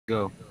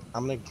Go.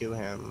 I'm gonna kill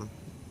him.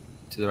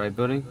 To the right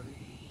building.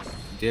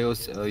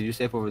 Diego's, you're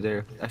safe over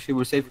there. Actually,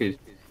 we're safe here.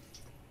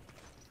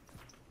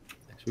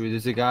 Actually,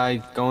 there's a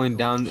guy going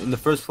down in the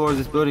first floor of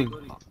this building.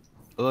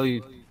 Below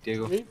you,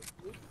 Diego. Me?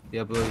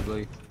 Yeah, below you, below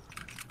you.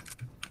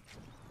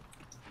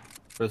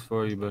 First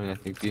floor of your building, I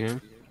think. Do you hear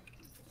him?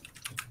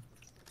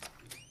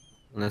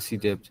 Unless he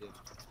dipped.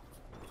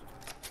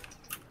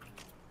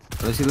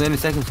 Unless he landed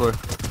second floor.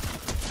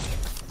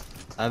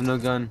 I have no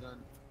gun.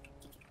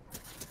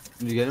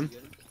 Did you get him?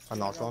 I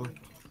knocked one.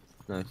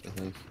 Nice,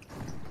 nice.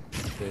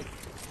 Shit.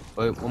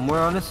 Wait, one more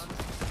on us?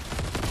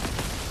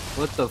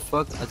 What the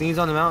fuck? I think he's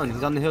on the mountain.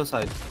 He's on the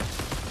hillside.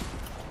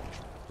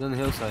 He's on the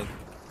hillside.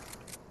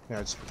 Yeah,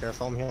 just be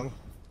careful, I'm healing.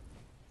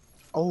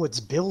 Oh, it's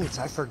builds.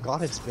 I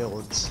forgot it's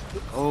builds.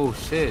 Oh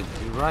shit,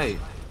 you're right.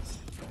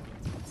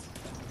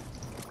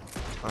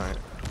 Alright.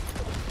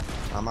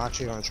 I'm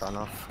actually gonna try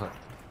now.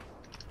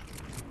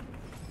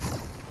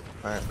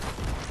 Alright.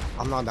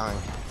 I'm not dying.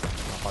 I'm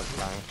fucking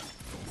dying.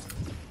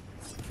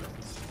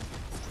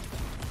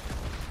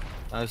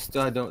 I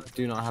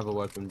do not have a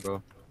weapon,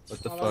 bro.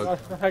 What the fuck?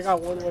 I got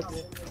one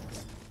weapon.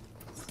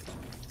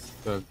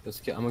 Bro,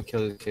 I'm gonna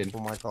kill this kid. Oh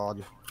my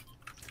god.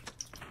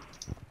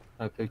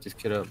 I picked this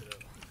kid up.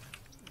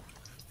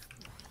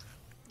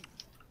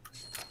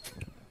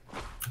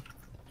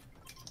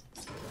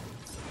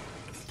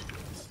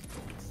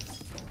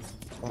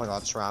 Oh my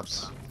god,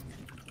 traps.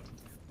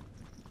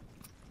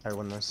 I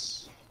win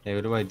this. Hey,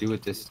 what do I do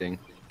with this thing?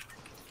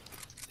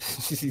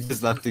 He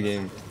just left the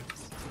game.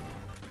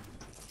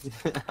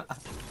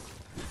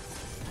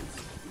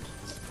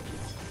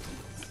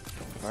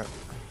 Alright.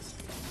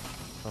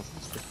 Oh,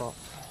 let's pick up.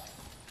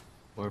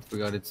 Or if we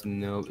got it's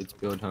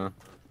build, huh?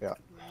 Yeah.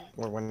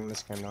 We're winning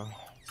this game now.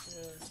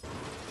 Yeah.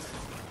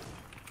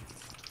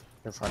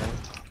 You're fighting.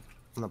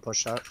 I'm gonna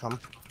push that. Come.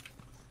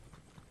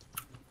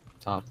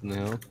 Top of the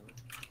hill.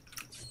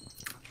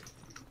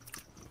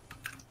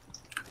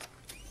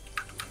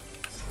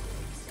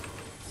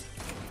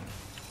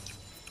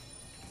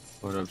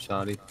 What up,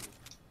 Shotty?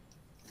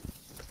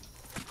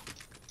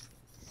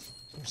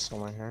 You're still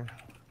right here.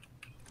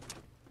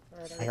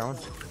 Alright, I got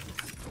one.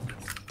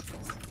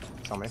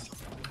 Tell me.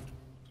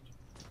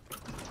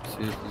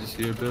 Did you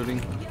see your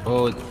building?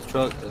 Oh, it's a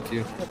truck. That's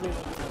you.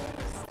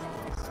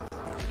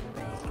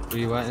 Where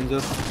you at,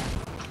 Enzo?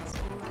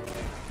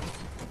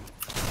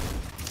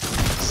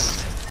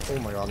 Oh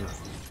my god.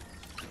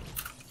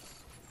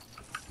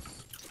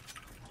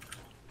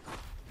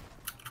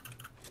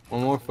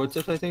 One more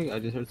footsteps, I think. I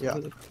just heard Yeah.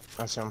 something.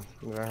 I see him.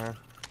 He's right here.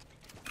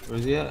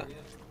 Where's he at?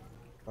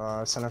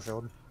 Center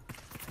field.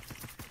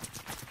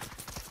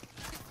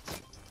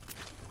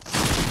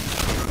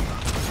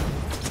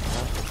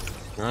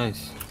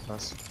 Nice.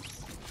 Nice.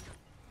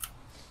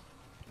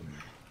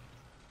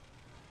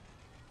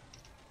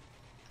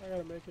 I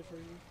gotta make it for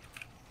you.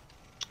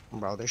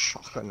 Bro, this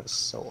shotgun is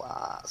so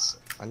ass.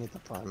 I need the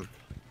prime.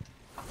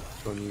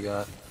 Which one you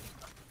got?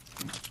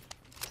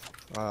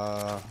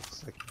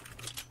 It's like,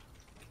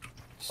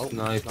 oh,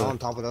 Sniper. not on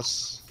top of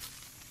us.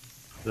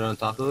 They're on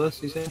top of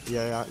us, you say?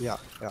 Yeah.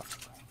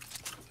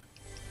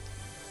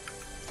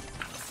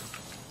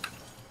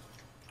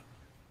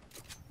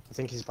 I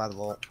think he's by the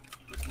vault.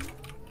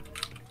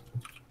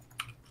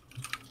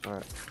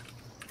 Alright.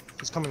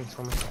 He's coming.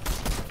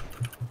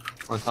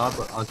 On top.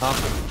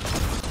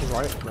 He's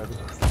right, maybe.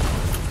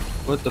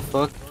 What the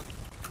fuck?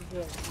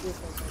 Yeah,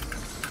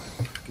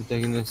 I'm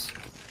taking this.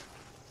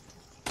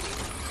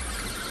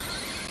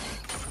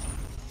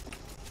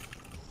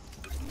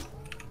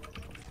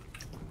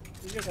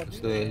 you guys have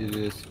So yeah, do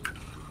this.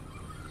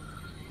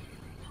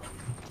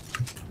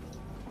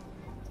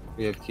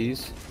 We have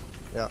keys.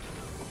 Yeah.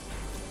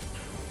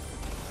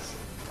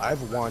 I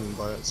have one,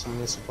 but someone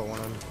needs to put one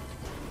in.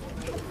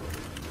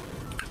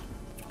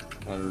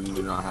 I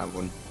do not have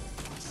one.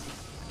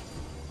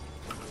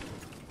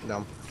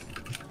 No.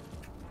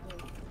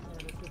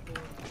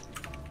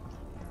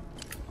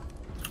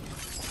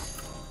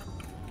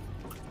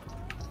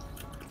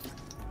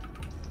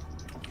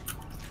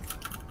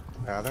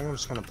 Yeah, I think I'm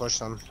just gonna push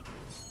them.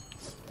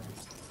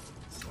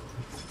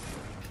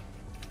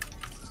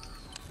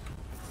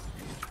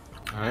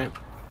 Alright.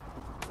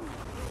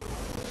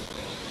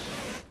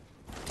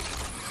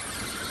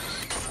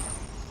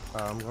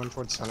 I'm going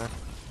towards center.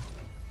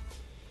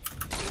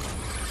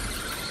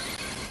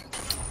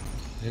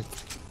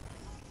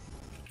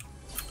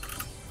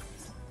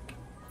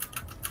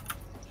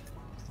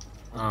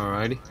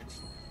 Alrighty.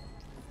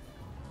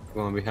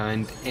 Going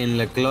behind in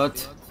the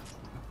clot.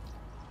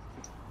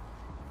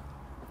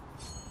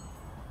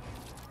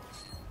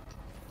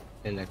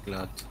 In the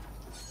clot.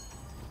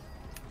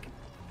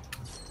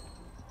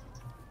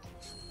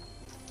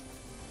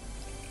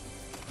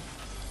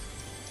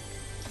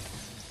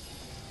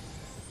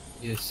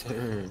 Yes,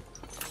 sir.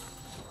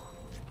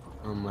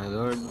 Oh my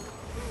lord.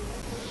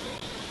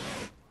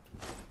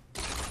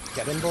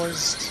 Get in,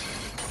 boys.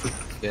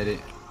 Get it.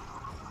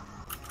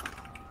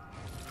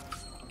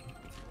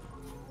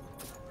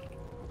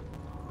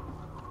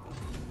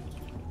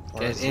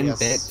 Get in,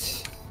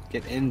 bitch.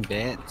 Get in,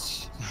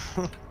 bitch.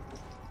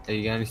 Hey,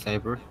 you got any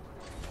sniper?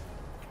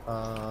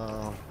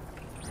 Yeah,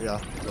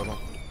 got one.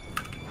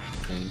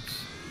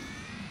 Thanks.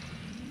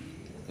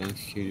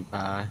 Thanks, cutie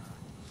pie.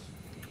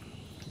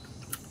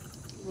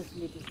 Let's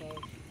loot this house.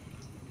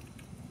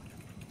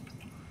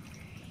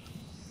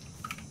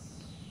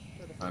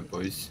 Try to find Alright, it.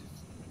 boys.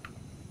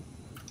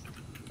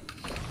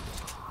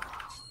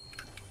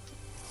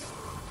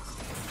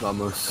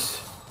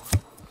 Vamos.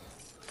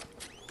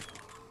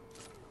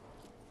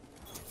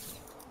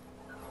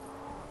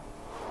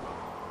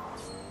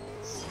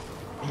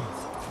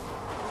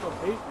 There's a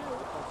basement? What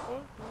the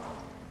fuck?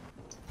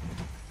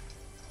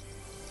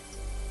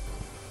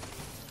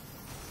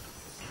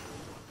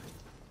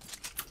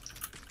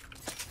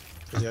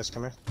 Did you guys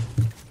come here?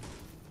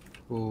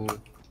 Ooh.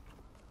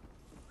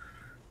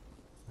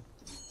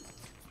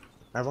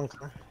 Everyone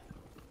come here.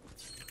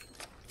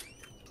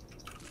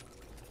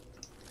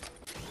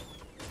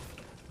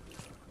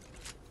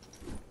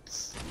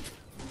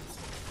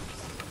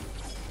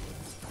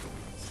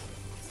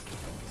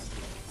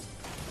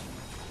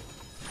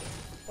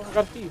 Oh, I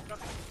got a thief.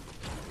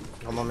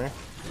 Come on here.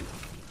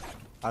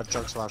 I have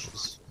jug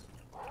slashes.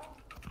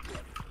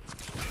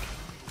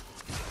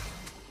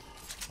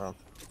 Oh.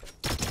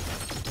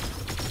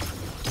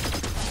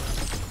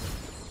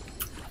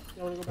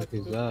 You wanna go back What to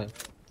is the that?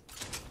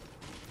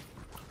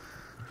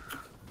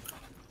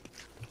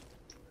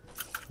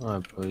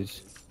 Alright,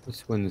 boys.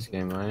 Let's win this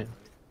game, right?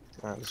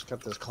 Alright, let's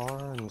get this car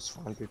and let's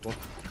find people.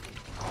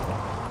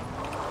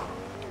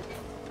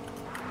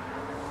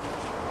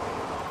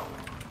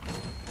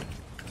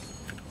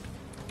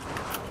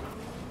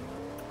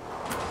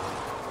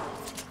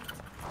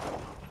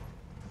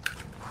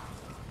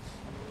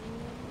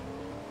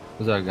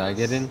 Was our guy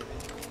get in?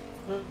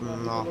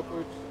 No.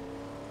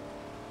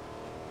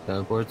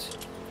 Teleports?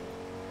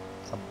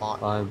 It's a bot.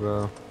 Bye,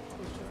 bro.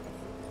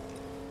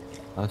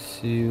 I'll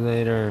see you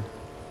later.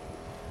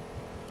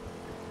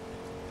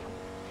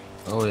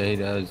 Oh, yeah, he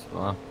does.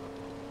 Wow.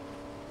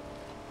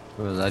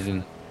 What a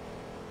legend.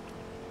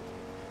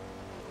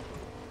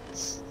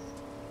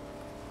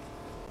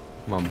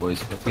 Come on,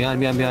 boys.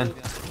 Behind.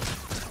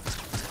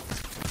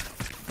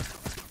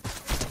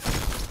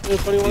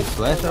 He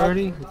flashed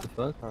already? What the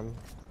fuck?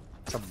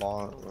 It's a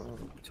bot.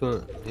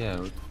 Yeah,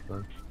 what the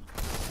fuck?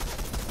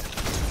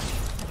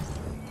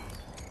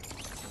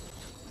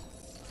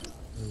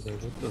 I was like,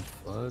 what the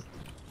fuck?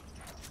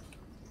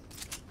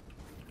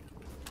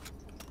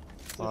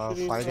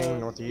 Fighting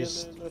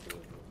northeast.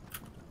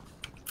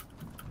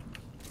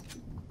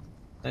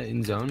 That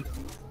in zone?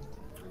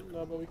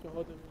 No, but we can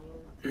hold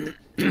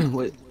them.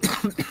 Wait. I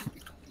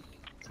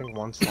think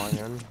one's flying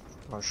in.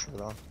 Not sure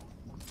though.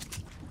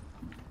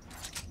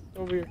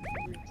 Over here.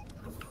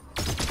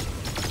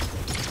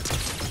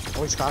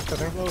 Oh, he's cracked, I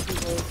think.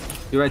 He's low.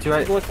 You're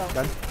right. Go south.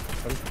 Dead.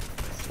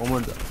 One more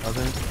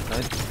other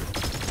side.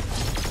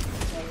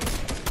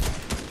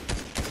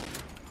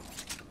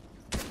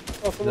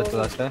 Oh, from That's the over.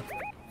 last guy.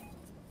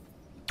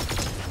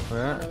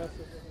 Where Yeah, at? that's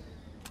it.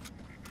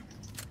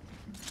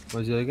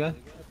 Where's the other guy? I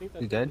think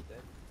that's He's dead.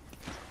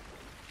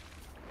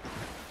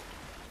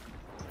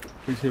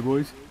 Appreciate it,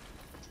 boys.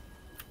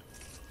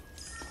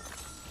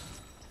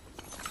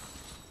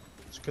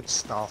 It's good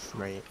stuff,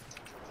 mate.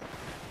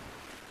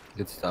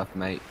 Good stuff,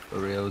 mate. For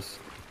reals.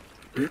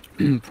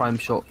 Prime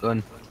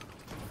shotgun.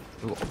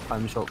 We've got a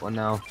prime shotgun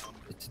now.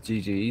 It's a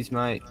GG's,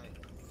 mate.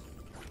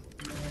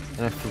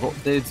 And I forgot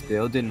dude's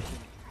building.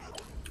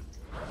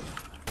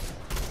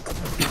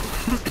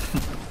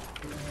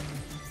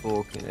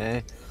 Fucking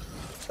eh.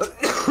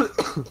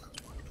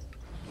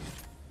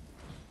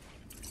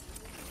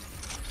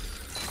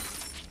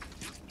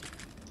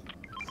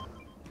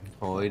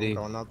 Alrighty.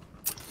 Going up.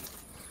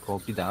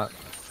 Copy that.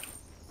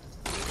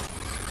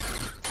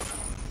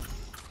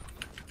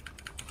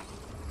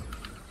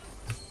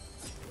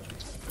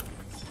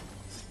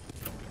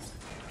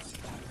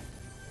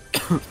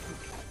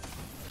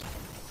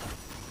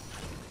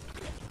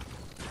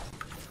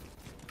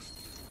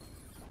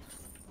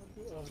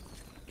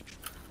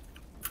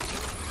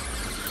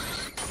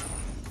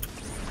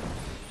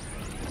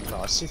 No,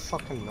 I see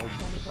fucking nobody,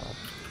 bro.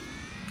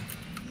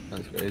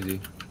 That's crazy.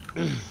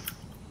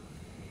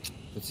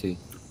 Let's see.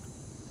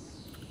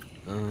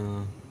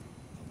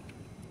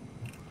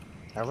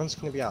 Everyone's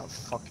gonna be out of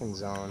fucking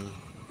zone.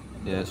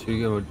 Yeah, should we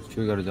go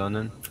to zone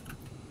then?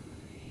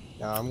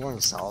 Yeah, I'm going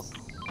south.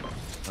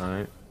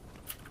 Alright.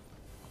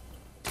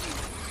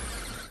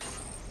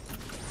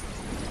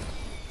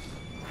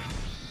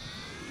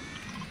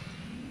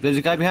 There's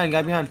a guy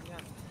behind.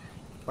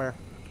 Where?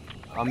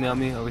 On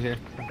me, over here.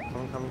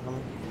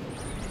 Coming.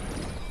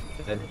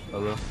 Dead,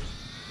 solo.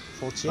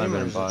 Full Might team have or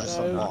been a is it bot. just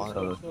Yeah, a it was bot?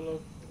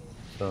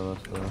 Solo.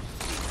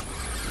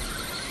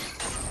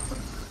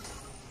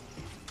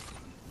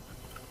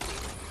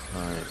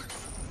 Alright.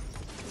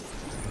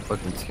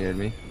 Fucking scared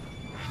me.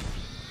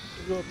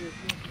 Go up here.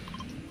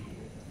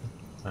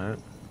 Alright.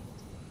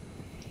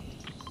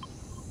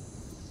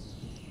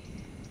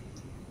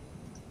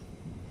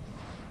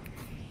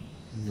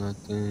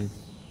 Nothing.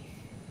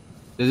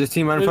 There's a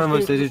team right in front of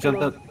us. They just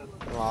jumped up.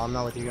 Well, I'm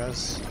not with you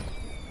guys.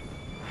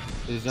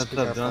 He just jumped be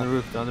up. careful. They're on the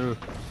roof. They're on the roof.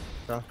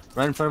 Go.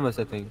 Right in front of us,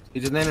 I think. He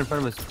just landed in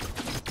front of us.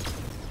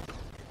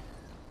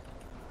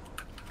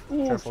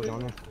 Ooh, Careful, shit.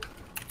 Johnny.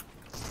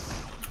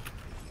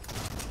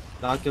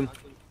 Knocked him.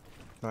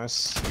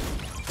 Nice.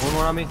 One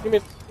more on me. Give me.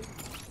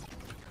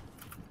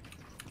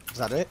 Is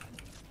that it?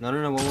 No,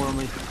 no, no. One more on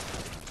me.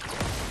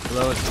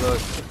 Below us, below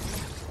us.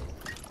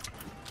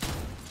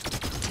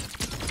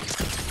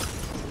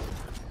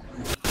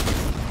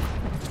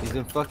 He's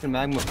in fucking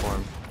magma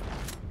form.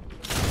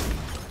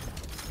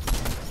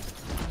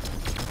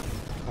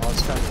 Oh,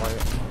 it's kind of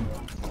white.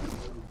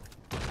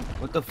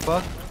 What the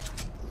fuck?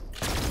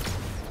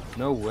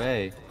 No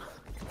way.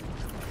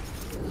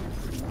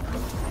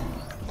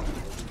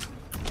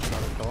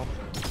 Got it, cool.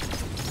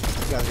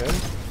 You guys good?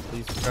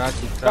 He's cracked.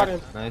 He's Got cracked.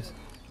 him. Nice.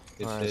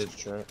 Good Nice, shit.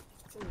 shit.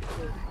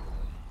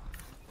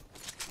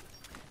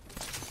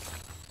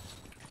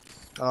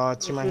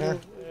 It's in my hair.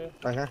 Yeah,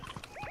 Right here.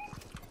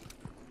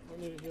 I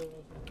need to heal us.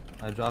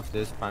 I dropped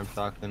this prime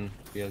shotgun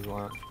if you guys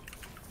want.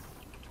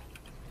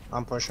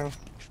 I'm pushing.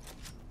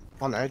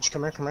 On the edge,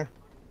 come here, come here.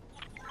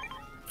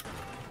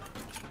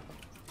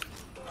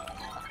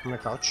 On the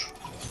couch.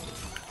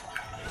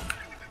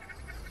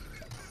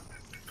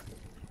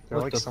 They're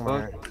What like the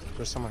somewhere fuck? here.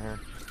 There's someone here.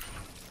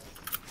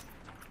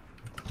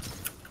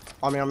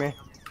 On me, on me.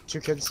 2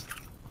 kids.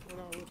 We're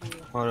not with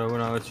you. Hold on, we're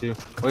not with you.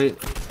 Wait.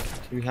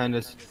 Two behind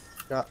us.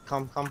 Yeah,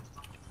 come. Yeah.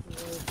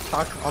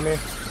 Talk, on me.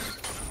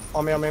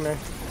 On me, on me, on me.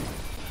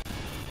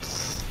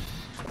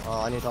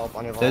 I need help,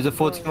 I need help. There's a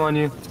full team on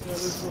you. Yeah,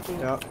 this is with you.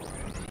 Yeah.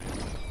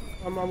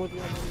 I'm with you.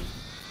 I'm with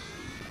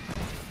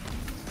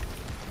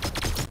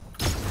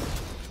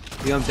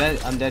you. Yeah,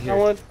 I'm dead I here.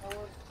 won.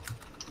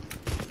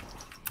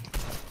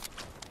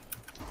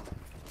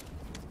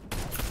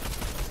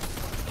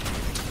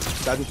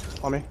 Dead.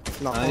 On me.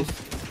 Not Nice.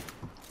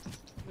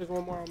 There's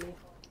one more on me.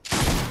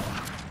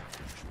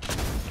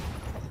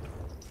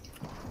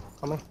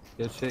 Coming.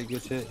 Good shit,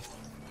 good shit.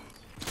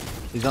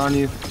 He's on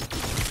you.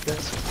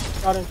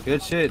 Yes. Got him.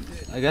 Good shit.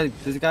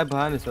 There's a guy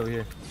behind us over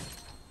here.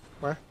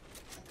 Where?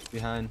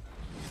 Behind.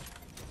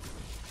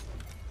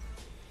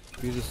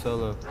 He's a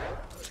solo.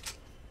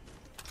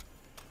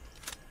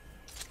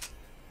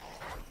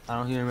 I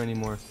don't hear him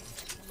anymore.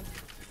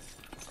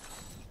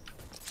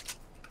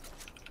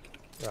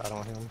 Yeah, I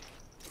don't hear him.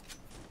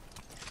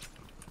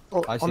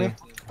 Oh, I on see me. him.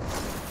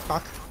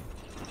 Talk.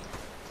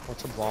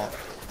 What's a ball?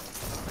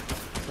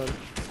 Good.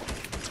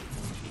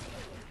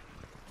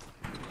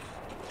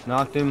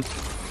 Knocked him.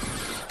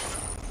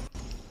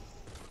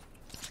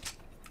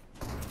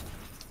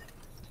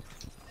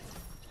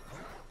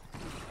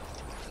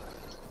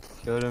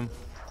 Killed him.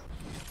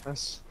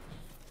 Nice.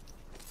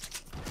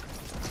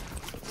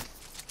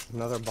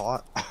 Another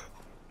bot.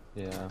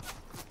 Yeah.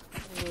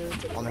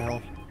 Yeah, On the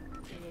hill.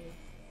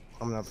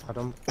 I'm gonna pet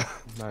him.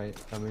 Right,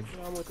 coming.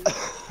 I'm with you.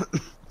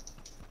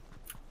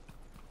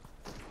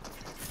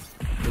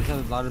 Does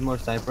have a lot of more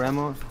sniper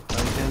ammo? By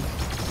any chance?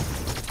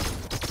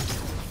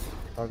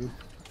 That's sniper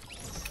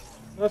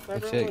Let's ammo?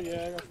 check.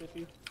 Yeah, I got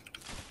 50.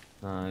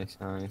 Nice,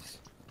 nice.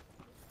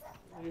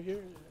 Are you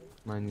here?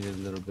 Might need a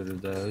little bit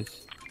of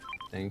those.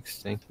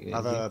 Thanks, thank you. I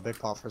have a big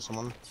pot for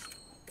someone.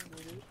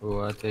 Oh,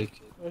 I'll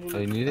take. Oh, he Oh,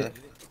 you need it?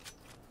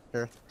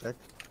 Here, take.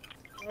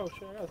 Oh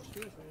shit, I got the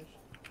shoot finish.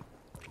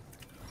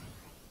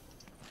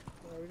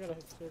 Alright, we gotta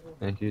hit the circle.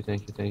 Thank you,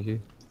 thank you, thank you.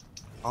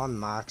 On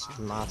max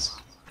mats.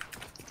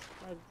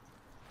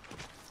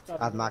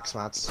 Got Add him. max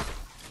mats.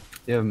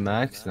 You have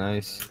max?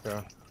 Nice.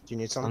 Yeah. Do you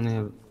need I some? only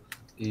have.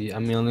 I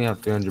mean, I only have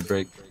 300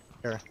 break.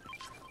 Here.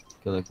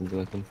 Good looking, good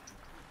looking.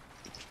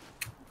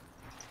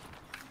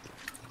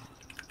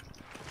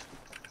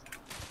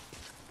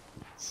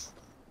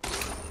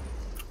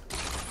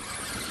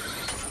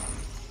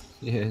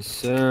 Yes,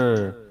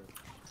 sir.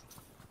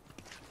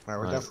 Alright,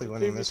 we're Right. definitely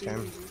winning this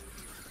game.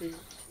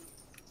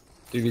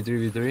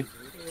 3v3v3.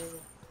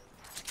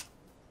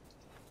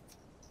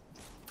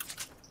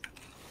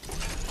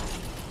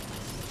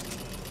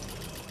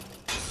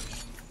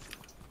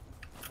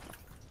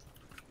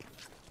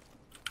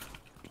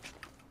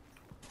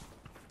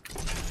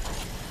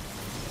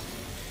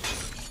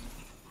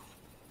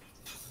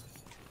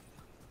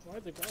 Why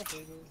is the guy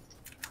holding?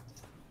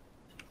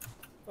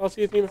 Oh,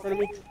 see a team in front of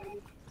me.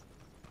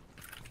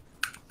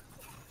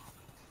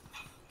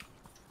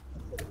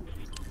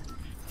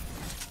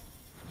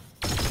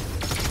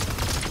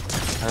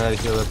 I gotta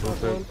heal up real Knocked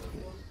quick. one.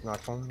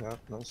 Knock one, yeah,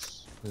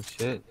 nice. Good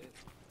shit.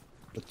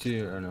 What's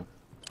you? Or no?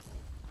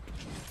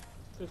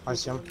 Just I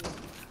see him. behind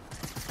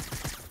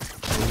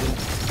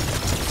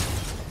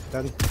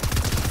Dead.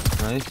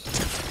 Nice,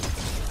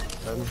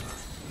 Dead.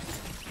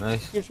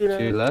 nice. Keep shooting at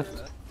To your him.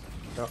 left?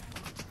 Yep.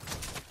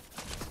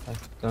 I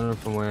don't know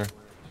from where.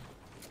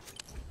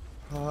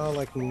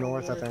 Like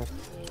north, I think.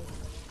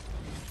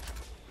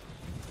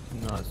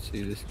 Not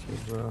see this kid,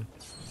 bro.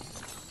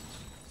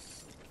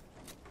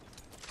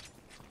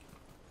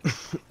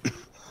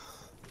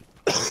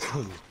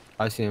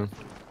 I see him.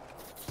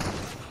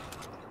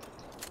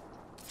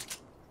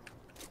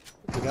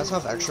 Do you guys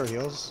have extra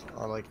heals?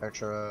 Or like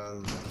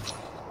extra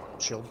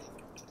shield?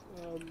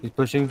 He's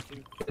pushing.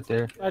 Right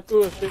there. I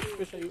threw a shit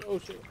fish at you. Oh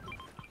shit.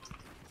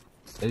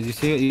 Did you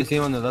see it? You see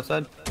him on the left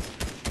side?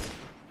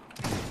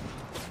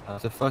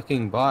 That's a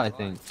fucking bot, I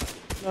think.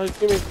 No, his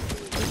teammates.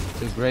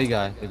 The gray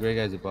guy. The gray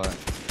guy's a bot. Yeah,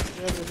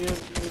 but the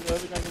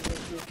other guy can go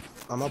too.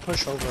 I'm gonna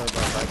push over the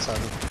right side.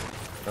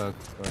 Fuck.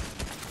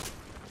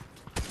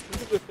 You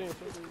can just stay in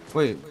circle.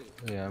 Wait.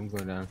 Yeah, I'm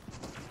going down.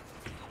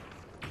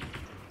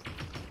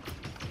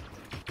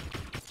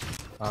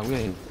 I'm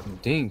getting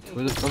dinked.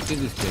 Where the fuck is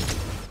this kid?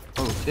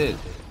 Oh shit.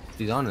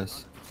 He's on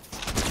us.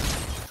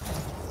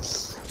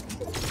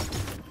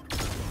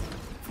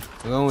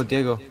 I'm going with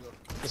Diego.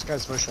 This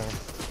guy's pushing.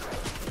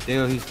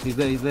 Diego, he's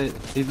lit.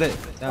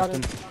 That's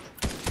him.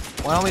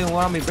 One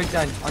on me,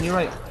 breakdown. On your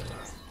right.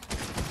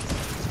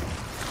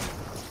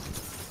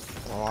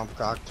 Oh, I'm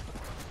cocked.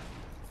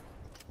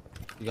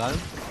 You got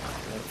him?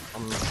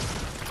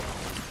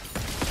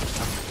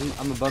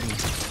 I'm above him.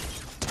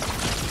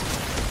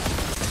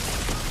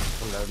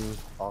 I'm dead.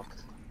 Fuck.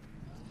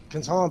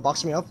 Can someone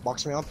box me up?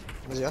 Box me up.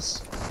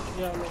 Yes.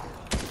 Yeah, no.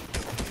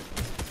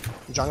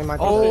 Johnny might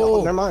be Oh!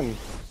 there. Never mind.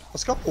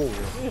 Let's go.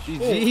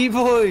 GG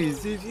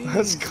boys! GG!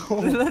 Let's go.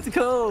 Let's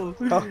go!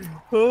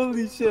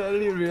 Holy shit, I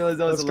didn't even realize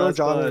that was Let's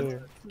the go, last Johnny.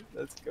 one.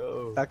 Let's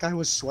go. That guy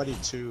was sweaty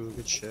too.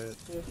 Good shit.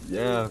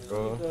 Yeah,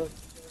 bro.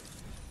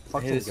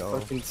 Yeah. Hit his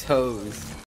fucking toes.